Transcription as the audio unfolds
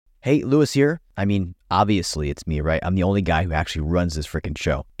Hey, Lewis here. I mean, obviously it's me, right? I'm the only guy who actually runs this freaking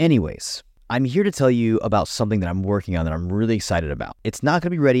show. Anyways, I'm here to tell you about something that I'm working on that I'm really excited about. It's not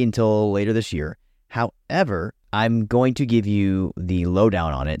going to be ready until later this year. However, I'm going to give you the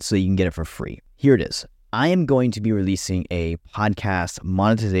lowdown on it so you can get it for free. Here it is. I am going to be releasing a podcast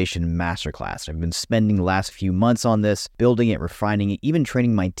monetization masterclass. I've been spending the last few months on this, building it, refining it, even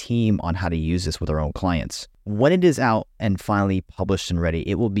training my team on how to use this with our own clients. When it is out and finally published and ready,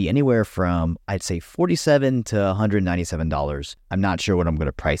 it will be anywhere from, I'd say, $47 to $197. I'm not sure what I'm going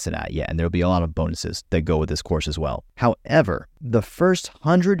to price it at yet, and there'll be a lot of bonuses that go with this course as well. However, the first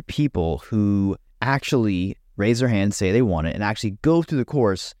 100 people who actually raise their hand, say they want it, and actually go through the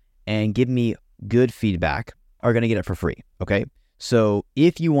course and give me good feedback are going to get it for free, okay? So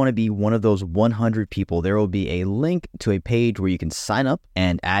if you want to be one of those 100 people, there will be a link to a page where you can sign up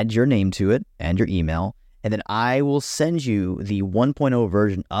and add your name to it and your email, and then I will send you the 1.0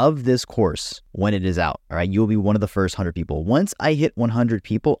 version of this course when it is out, all right? You'll be one of the first 100 people. Once I hit 100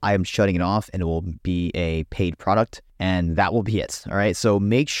 people, I am shutting it off and it will be a paid product, and that will be it, all right? So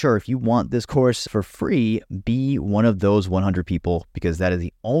make sure if you want this course for free, be one of those 100 people, because that is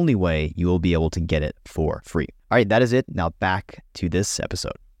the only way you will be able to get it for free. All right, that is it. Now back to this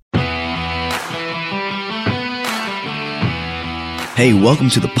episode. Hey, welcome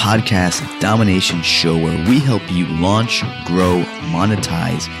to the Podcast Domination Show, where we help you launch, grow,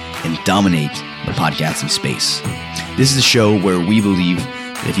 monetize, and dominate the podcasting space. This is a show where we believe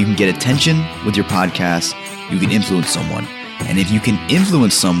that if you can get attention with your podcast, you can influence someone. And if you can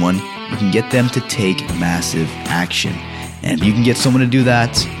influence someone, you can get them to take massive action. And if you can get someone to do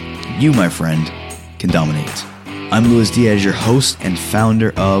that, you, my friend, can dominate. I'm Luis Diaz, your host and founder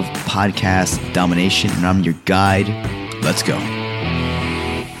of Podcast Domination, and I'm your guide. Let's go.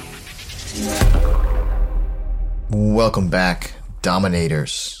 Welcome back,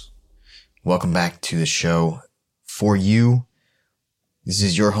 Dominators. Welcome back to the show for you. This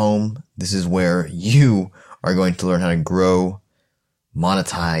is your home. This is where you are going to learn how to grow,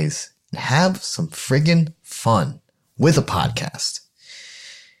 monetize, and have some friggin' fun with a podcast.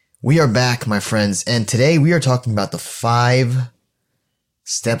 We are back, my friends, and today we are talking about the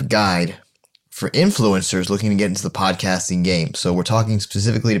 5-step guide for influencers looking to get into the podcasting game. So we're talking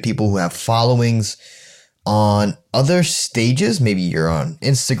specifically to people who have followings on other stages. Maybe you're on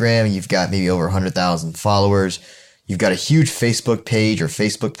Instagram, you've got maybe over 100,000 followers, you've got a huge Facebook page or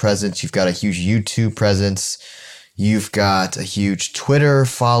Facebook presence, you've got a huge YouTube presence, you've got a huge Twitter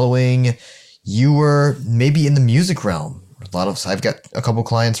following, you were maybe in the music realm. I've got a couple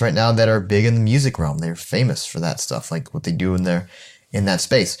clients right now that are big in the music realm. They're famous for that stuff, like what they do in that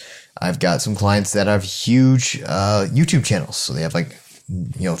space. I've got some clients that have huge YouTube channels, so they have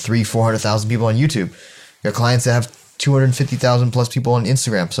 300,000-400,000 people on YouTube. Your clients that have 250,000 plus people on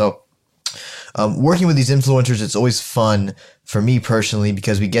Instagram. So working with these influencers, it's always fun for me personally,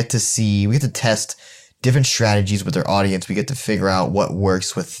 because we get to test different strategies with their audience. We get to figure out what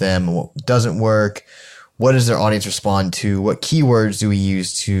works with them and what doesn't work. What does their audience respond to? What keywords do we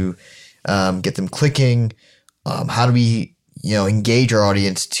use to get them clicking? How do we engage our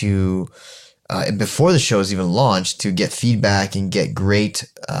audience to before the show is even launched, to get feedback and get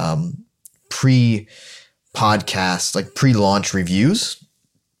great pre-podcast, like pre-launch reviews.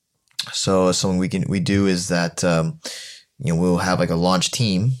 So something we do is that we'll have like a launch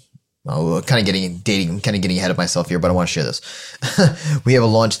team. I'm kind of getting ahead of myself here, but I want to share this. We have a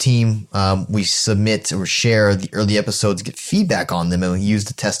launch team. We submit or share the early episodes, get feedback on them, and we use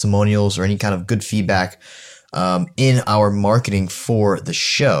the testimonials or any kind of good feedback in our marketing for the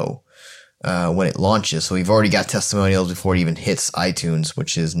show when it launches. So we've already got testimonials before it even hits iTunes,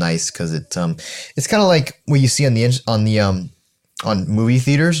 which is nice because it's kind of like what you see on movie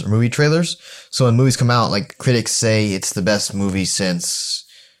theaters or movie trailers. So when movies come out, like critics say it's the best movie since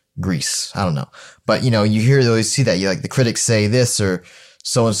Grease. I don't know. But you always see that. You like the critics say this, or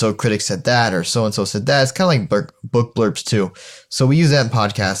so-and-so critic said that, or so-and-so said that. It's kind of like book blurbs too. So we use that in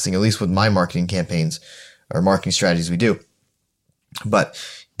podcasting, at least with my marketing campaigns or marketing strategies we do. But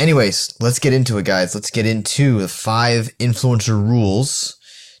anyways, let's get into it, guys. Let's get into the 5 influencer rules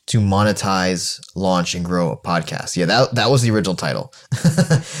to monetize, launch, and grow a podcast. Yeah, that was the original title.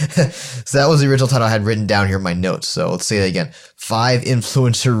 So that was the original title I had written down here in my notes. So let's say that again. 5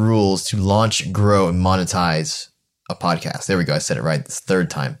 influencer rules to launch, grow, and monetize a podcast. There we go. I said it right this third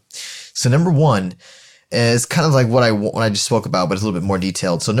time. So number 1 is kind of like what I just spoke about, but it's a little bit more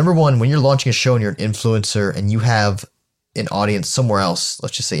detailed. So number 1, when you're launching a show and you're an influencer and you have an audience somewhere else,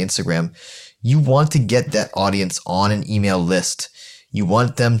 let's just say Instagram, you want to get that audience on an email list. You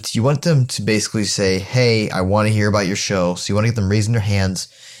want them to basically say, hey, I want to hear about your show. So you want to get them raising their hands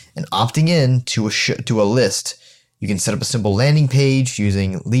and opting in to a list. You can set up a simple landing page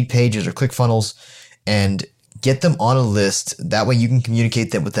using lead pages or ClickFunnels and get them on a list. That way you can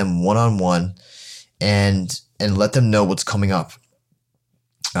communicate with them one-on-one and let them know what's coming up.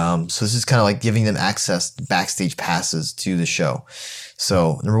 So this is kind of like giving them access, backstage passes to the show.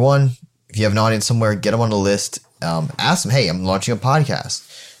 So number one, if you have an audience somewhere, get them on the list. Ask them, hey, I'm launching a podcast.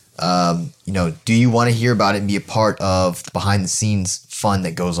 Do you want to hear about it and be a part of the behind the scenes fun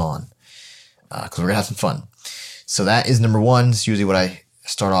that goes on? Because we're going to have some fun. So that is number one. It's usually what I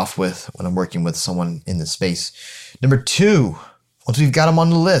start off with when I'm working with someone in this space. Number two, once we've got them on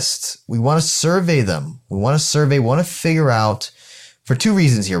the list, we want to survey them. We want to figure out, for two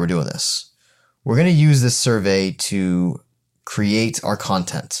reasons here we're doing this. We're going to use this survey to create our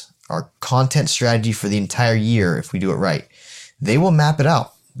content strategy for the entire year if we do it right. They will map it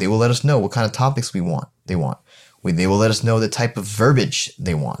out. They will let us know what kind of topics they want. They will let us know the type of verbiage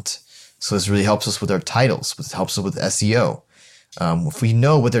they want. So this really helps us with our titles. It helps us with SEO. If we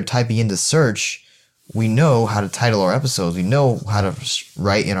know what they're typing into search, we know how to title our episodes. We know how to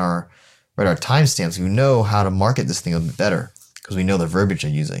write our timestamps. We know how to market this thing a bit better because we know the verbiage they're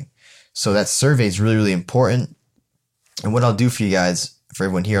using. So that survey is really, really important. And what I'll do for you guys, for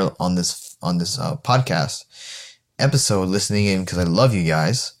everyone here on this podcast episode listening in, because I love you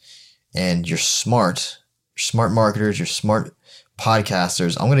guys and you're smart marketers, you're smart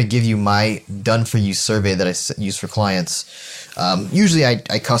podcasters. I'm going to give you my done for you survey that I use for clients. Usually I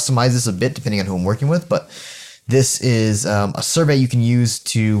customize this a bit depending on who I'm working with, but this is a survey you can use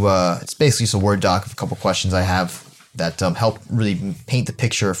to, it's basically just a Word doc of a couple questions I have that help really paint the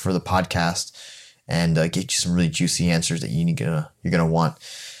picture for the podcast and get you some really juicy answers that you're gonna want.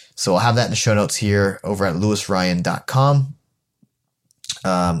 So I'll have that in the show notes here over at lewisryan.com.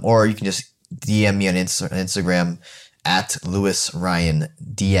 Or you can just DM me on Instagram at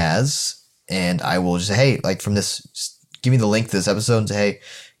lewisryandiaz, and I will just say, hey, like from this, just give me the link to this episode and say, hey,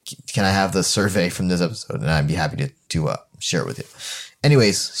 can I have the survey from this episode? And I'd be happy to share it with you.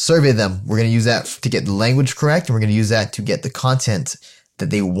 Anyways, survey them. We're going to use that to get the language correct, and we're going to use that to get the content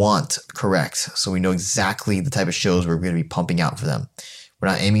that they want correct. So we know exactly the type of shows we're going to be pumping out for them. We're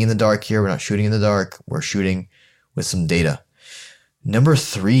not aiming in the dark here. We're not shooting in the dark. We're shooting with some data. Number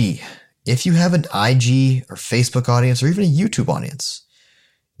 3, if you have an IG or Facebook audience or even a YouTube audience,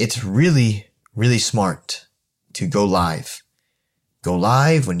 it's really, really smart to go live. Go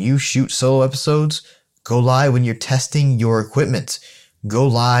live when you shoot solo episodes. Go live when you're testing your equipment. Go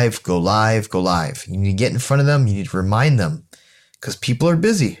live, go live, go live. You need to get in front of them. You need to remind them because people are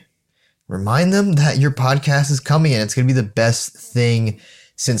busy. Remind them that your podcast is coming and it's going to be the best thing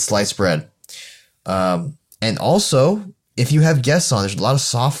since sliced bread. And also, if you have guests on, there's a lot of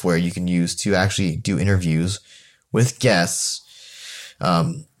software you can use to actually do interviews with guests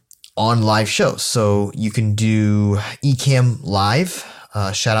on live shows. So you can do Ecamm Live.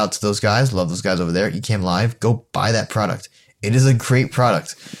 Shout out to those guys. Love those guys over there. Ecamm Live. Go buy that product. It is a great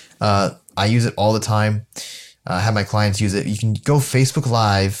product. I use it all the time. I have my clients use it. You can go Facebook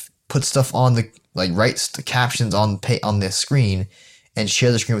Live, put stuff on write the captions on the screen, and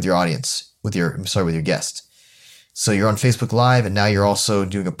share the screen with your audience, with your guest. So you're on Facebook Live, and now you're also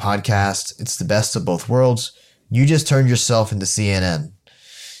doing a podcast. It's the best of both worlds. You just turned yourself into CNN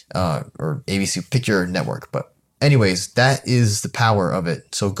or ABC. Pick your network. But anyways, that is the power of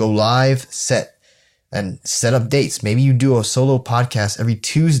it. So go live, set up dates. Maybe you do a solo podcast every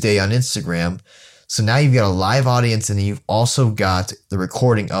Tuesday on Instagram. So now you've got a live audience and you've also got the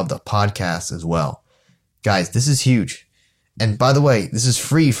recording of the podcast as well. Guys, this is huge. And by the way, this is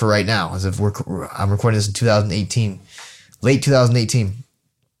free for right now. As if I'm recording this in 2018, late 2018.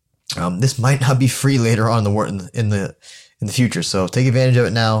 This might not be free later on in the future. So take advantage of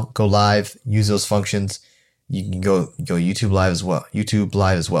it now. Go live. Use those functions. You can go YouTube Live as well. YouTube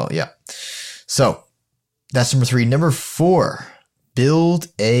Live as well. Yeah. So that's number 3. Number 4, build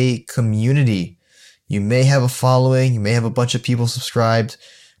a community. You may have a following. You may have a bunch of people subscribed,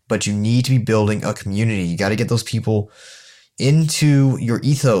 but you need to be building a community. You got to get those people into your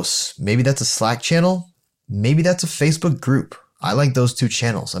ethos. Maybe that's a Slack channel. Maybe that's a Facebook group. I like those 2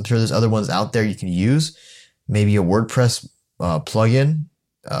 channels. I'm sure there's other ones out there you can use. Maybe a WordPress plugin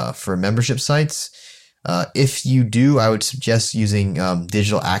for membership sites. If you do, I would suggest using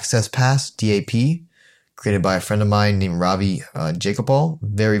Digital Access Pass, DAP, created by a friend of mine named Ravi Jacobal.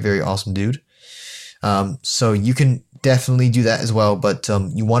 Very, very awesome dude. So you can definitely do that as well, but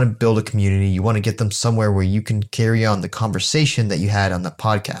you want to build a community. You want to get them somewhere where you can carry on the conversation that you had on the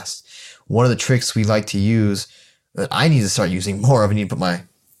podcast. One of the tricks we like to use that I need to start using more of, I need to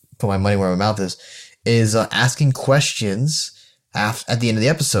put my money where my mouth is asking questions at the end of the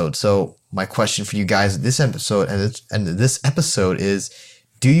episode. So my question for you guys at this episode is,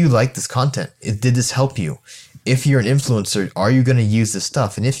 do you like this content? Did this help you? If you're an influencer, are you going to use this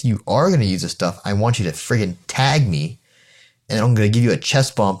stuff? And if you are going to use this stuff, I want you to friggin' tag me, and I'm going to give you a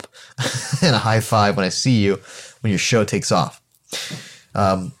chest bump and a high five when I see you when your show takes off.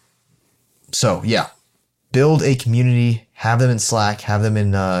 So yeah, build a community, have them in Slack, have them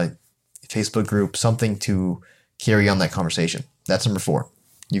in Facebook group, something to carry on that conversation. That's number 4.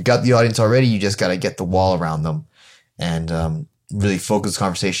 You've got the audience already. You just got to get the wall around them and really focus the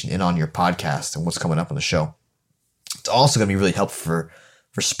conversation in on your podcast and what's coming up on the show. It's also going to be really helpful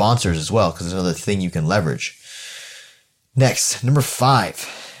for sponsors as well, because it's another thing you can leverage. Next, number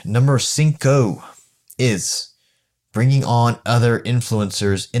 5, number 5 is bringing on other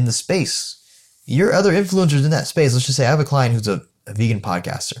influencers in the space. Your other influencers in that space. Let's just say I have a client who's a vegan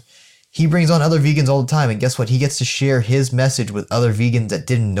podcaster. He brings on other vegans all the time, and guess what? He gets to share his message with other vegans that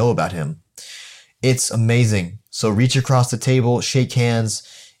didn't know about him. It's amazing. So reach across the table, shake hands.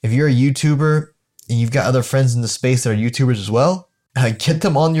 If you're a YouTuber and you've got other friends in the space that are YouTubers as well, get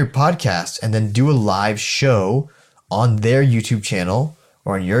them on your podcast and then do a live show on their YouTube channel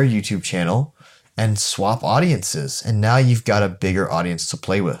or on your YouTube channel and swap audiences. And now you've got a bigger audience to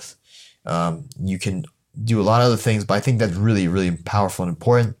play with. You can do a lot of other things, but I think that's really, really powerful and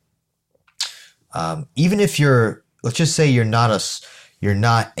important. Even if let's just say you're not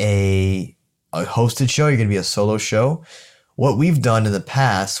a hosted show, you're going to be a solo show. What we've done in the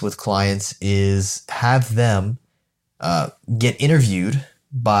past with clients is have them get interviewed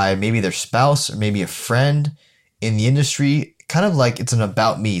by maybe their spouse or maybe a friend in the industry, kind of like it's an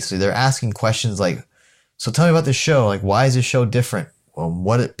about me. So they're asking questions like, so tell me about this show. Like, why is this show different?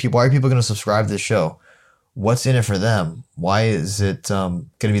 Why are people going to subscribe to this show? What's in it for them? Why is it going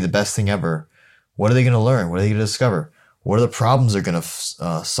to be the best thing ever? What are they going to learn? What are they going to discover? What are the problems they're going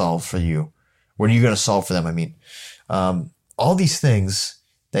to solve for you? What are you going to solve for them? I mean, all these things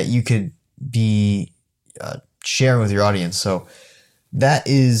that you could be sharing with your audience. So that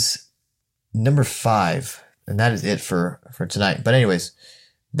is number 5, and that is it for tonight. But anyways,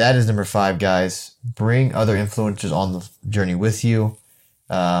 that is number 5, guys. Bring other influencers on the journey with you.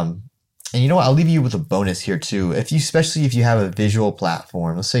 And you know what? I'll leave you with a bonus here too. Especially if you have a visual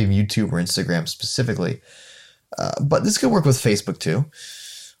platform, let's say YouTube or Instagram specifically, but this could work with Facebook too.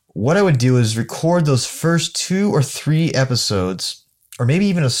 What I would do is record those first 2 or 3 episodes, or maybe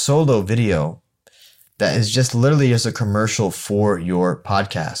even a solo video that is just literally just a commercial for your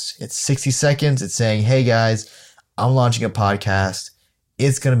podcast. It's 60 seconds. It's saying, hey guys, I'm launching a podcast.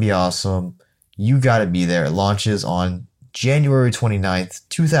 It's going to be awesome. You got to be there. It launches on January 29th,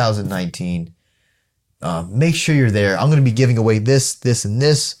 2019. Make sure you're there. I'm going to be giving away this, and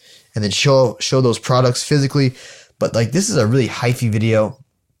this, and then show those products physically. But like, this is a really hyphy video.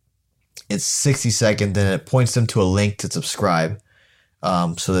 It's 60 seconds, and it points them to a link to subscribe,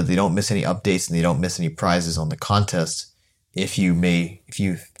 so that they don't miss any updates and they don't miss any prizes on the contest. If you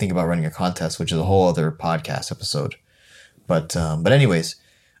think about running a contest, which is a whole other podcast episode. But anyways,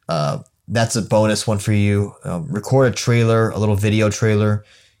 that's a bonus one for you. Record a trailer, a little video trailer,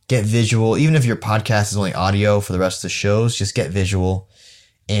 get visual. Even if your podcast is only audio for the rest of the shows, just get visual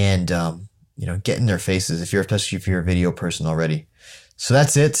and, get in their faces especially if you're a video person already. So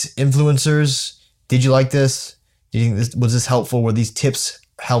that's it. Influencers, did you like this? Do you think was this helpful? Were these tips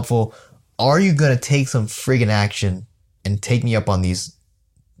helpful? Are you going to take some friggin' action and take me up on these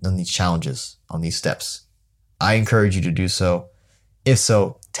challenges, on these steps? I encourage you to do so. If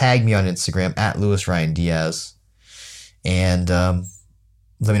so, tag me on Instagram at Luis Ryan Diaz and let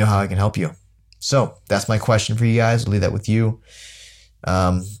me know how I can help you. So that's my question for you guys. I'll leave that with you.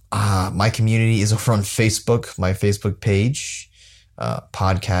 My community is over on Facebook, my Facebook page,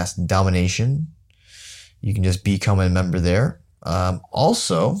 Podcast Domination. You can just become a member there.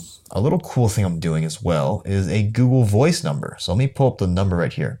 Also, a little cool thing I'm doing as well is a Google Voice number. So let me pull up the number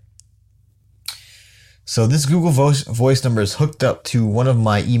right here. So this Google Voice number is hooked up to one of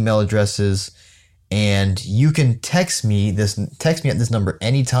my email addresses, and you can text me at this number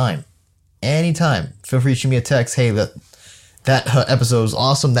anytime. Anytime. Feel free to shoot me a text. Hey, that episode was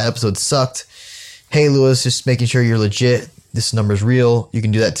awesome. That episode sucked. Hey, Luis, just making sure you're legit. This number is real. You can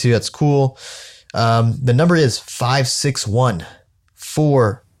do that too. That's cool. The number is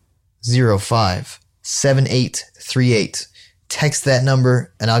 561-405-7838. Text that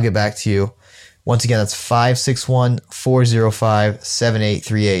number and I'll get back to you. Once again, that's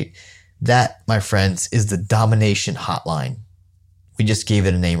 561-405-7838. That, my friends, is the Domination Hotline. We just gave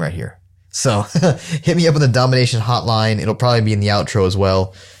it a name right here. So hit me up on the Domination Hotline. It'll probably be in the outro as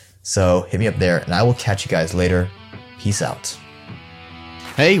well. So hit me up there and I will catch you guys later. Peace out.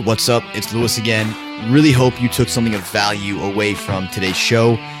 Hey, what's up? It's Lewis again. Really hope you took something of value away from today's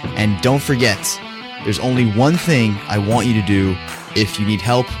show. And don't forget, there's only one thing I want you to do if you need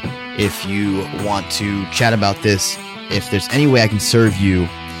help, if you want to chat about this, if there's any way I can serve you,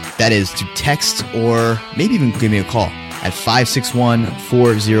 that is to text or maybe even give me a call at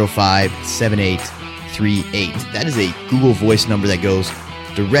 561-405-7838. That is a Google Voice number that goes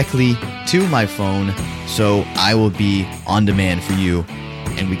directly to my phone, so I will be on demand for you,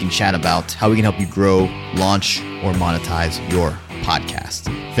 and we can chat about how we can help you grow, launch, or monetize your podcast.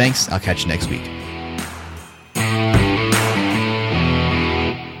 Thanks. I'll catch you next week.